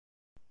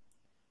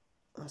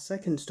Our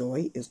second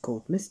story is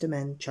called Mr.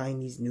 Men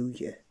Chinese New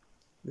Year,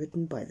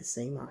 written by the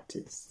same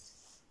artist.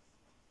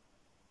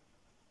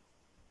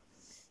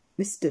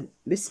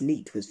 Miss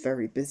Neat was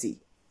very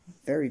busy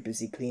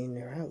cleaning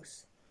her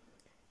house.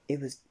 It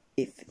was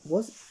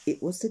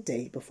the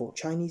day before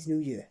Chinese New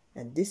Year,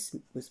 and this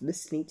was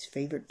Miss Neat's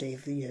favorite day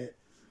of the year,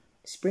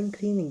 spring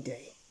cleaning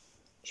day.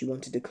 She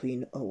wanted to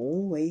clean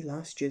all away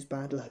last year's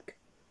bad luck,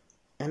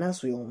 and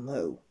as we all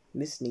know,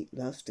 Miss Neat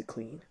loves to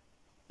clean.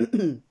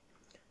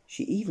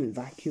 She even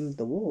vacuumed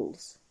the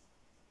walls.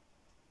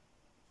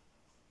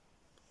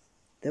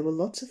 There were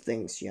lots of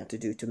things she had to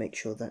do to make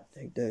sure that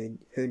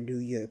her New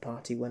Year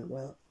party went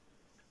well.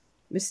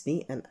 Miss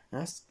Neat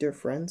asked her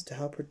friends to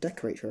help her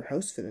decorate her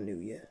house for the New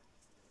Year.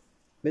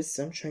 Miss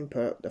Sunshine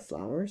put up the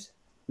flowers,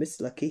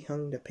 Miss Lucky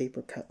hung the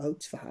paper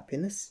cutouts for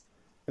happiness,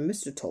 and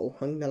Mr. Tall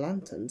hung the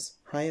lanterns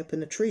high up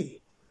in a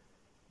tree.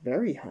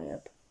 Very high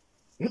up.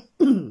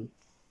 And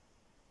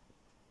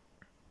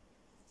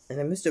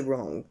then Mr.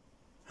 Wrong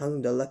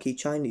hung the lucky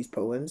Chinese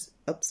poems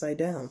upside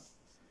down,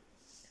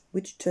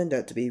 which turned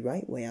out to be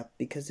right way up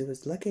because it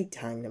was lucky to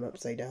hang them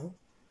upside down.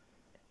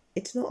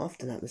 It's not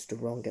often that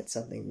Mr. Wrong gets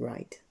something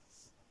right.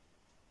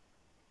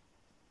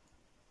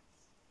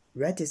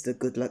 Red is the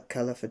good luck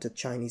colour for the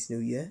Chinese New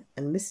Year,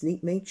 and Miss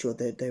Neat made sure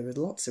that there was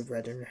lots of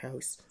red in her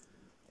house.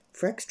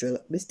 For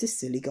extra, Mr.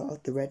 Silly got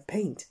out the red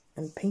paint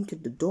and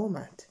painted the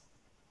doormat.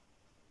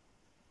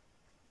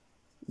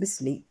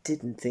 Miss Neat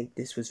didn't think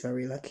this was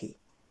very lucky.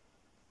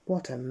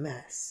 What a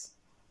mess.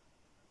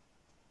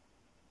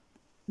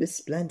 Miss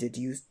Splendid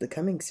used the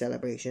coming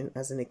celebration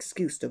as an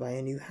excuse to buy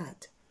a new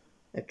hat,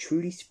 a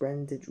truly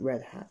splendid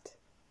red hat.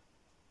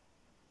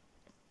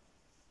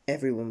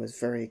 Everyone was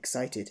very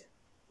excited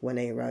when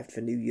they arrived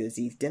for New Year's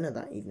Eve dinner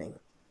that evening.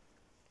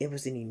 It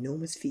was an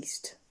enormous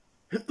feast.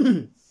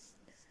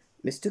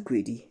 Mr.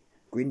 Greedy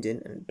grinned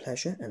in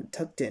pleasure and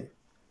tucked in.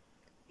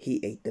 He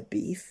ate the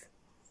beef,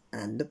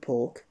 and the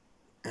pork,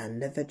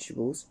 and the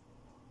vegetables,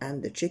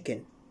 and the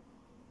chicken.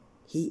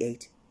 He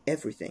ate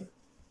everything.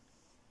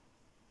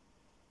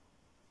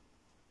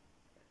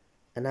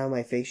 And now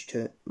my face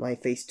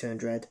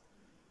turned red.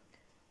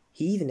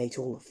 He even ate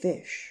all the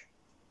fish.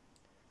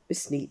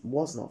 Miss Neat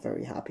was not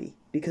very happy,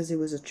 because it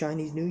was a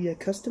Chinese New Year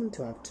custom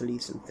to have to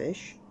leave some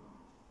fish.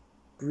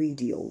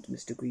 Greedy old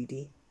Mr.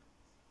 Greedy.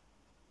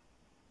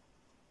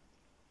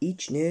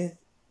 Each New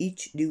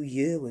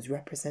Year was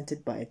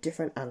represented by a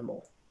different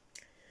animal.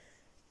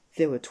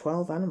 There were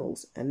 12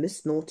 animals, and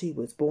Miss Naughty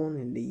was born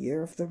in the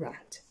year of the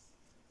rat.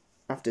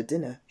 After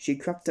dinner, she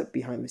crept up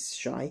behind Miss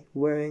Shy,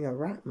 wearing a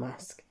rat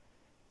mask.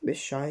 Miss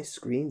Shy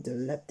screamed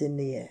and leapt in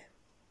the air.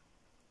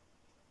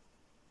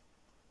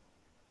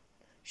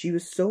 She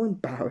was so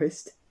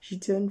embarrassed, she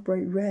turned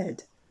bright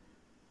red.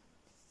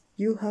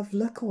 "You'll have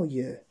luck all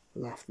year,"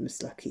 laughed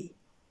Miss Lucky.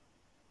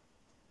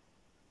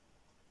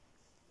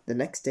 The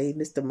next day,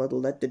 Mr. Muddle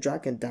led the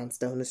dragon dance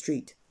down the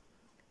street.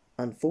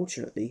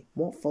 Unfortunately,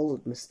 what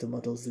followed Mr.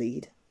 Muddle's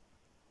lead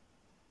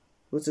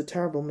was a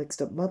terrible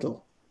mixed-up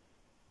muddle.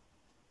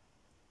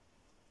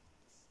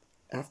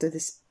 After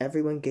this,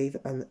 everyone gave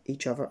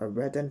each other a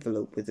red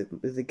envelope with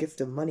a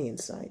gift of money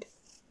inside.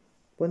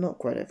 Well, not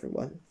quite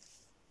everyone.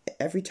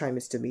 Every time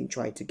Mr. Mean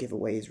tried to give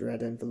away his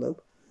red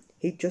envelope,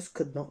 he just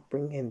could not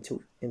bring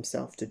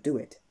himself to do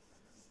it.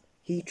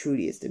 He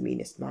truly is the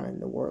meanest man in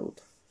the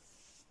world.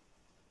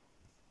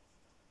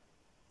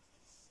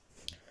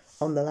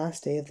 On the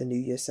last day of the New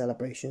Year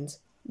celebrations,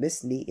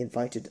 Miss Neat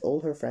invited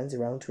all her friends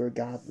around to her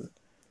garden.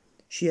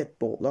 She had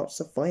bought lots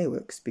of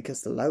fireworks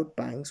because the loud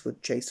bangs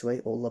would chase away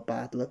all the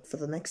bad luck for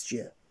the next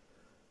year.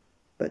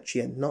 But she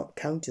had not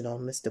counted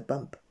on Mr.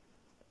 Bump.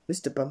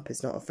 Mr. Bump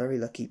is not a very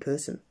lucky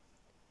person.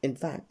 In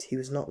fact, he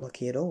was not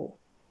lucky at all.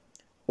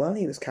 While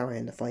he was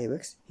carrying the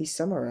fireworks, he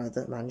somehow or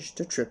other managed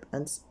to trip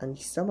and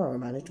he somehow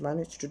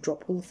managed to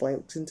drop all the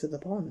fireworks into the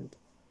pond.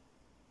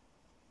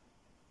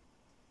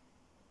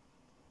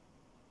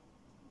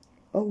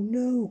 "Oh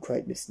no,"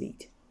 cried Miss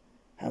Neat.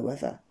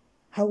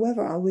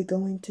 However are we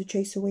going to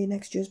chase away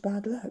next year's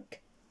bad luck?"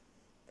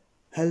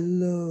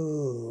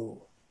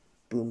 "Hello,"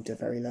 boomed a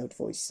very loud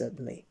voice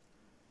suddenly.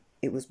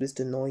 It was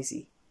Mr.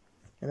 Noisy,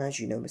 and as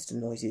you know, Mr.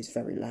 Noisy is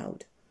very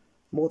loud,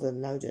 more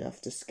than loud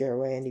enough to scare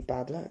away any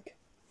bad luck.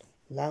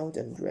 Loud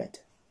and red.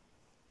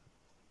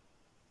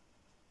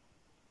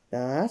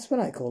 "Now that's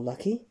what I call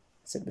lucky,"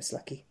 said Miss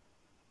Lucky.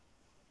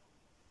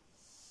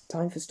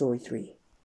 Time for story 3.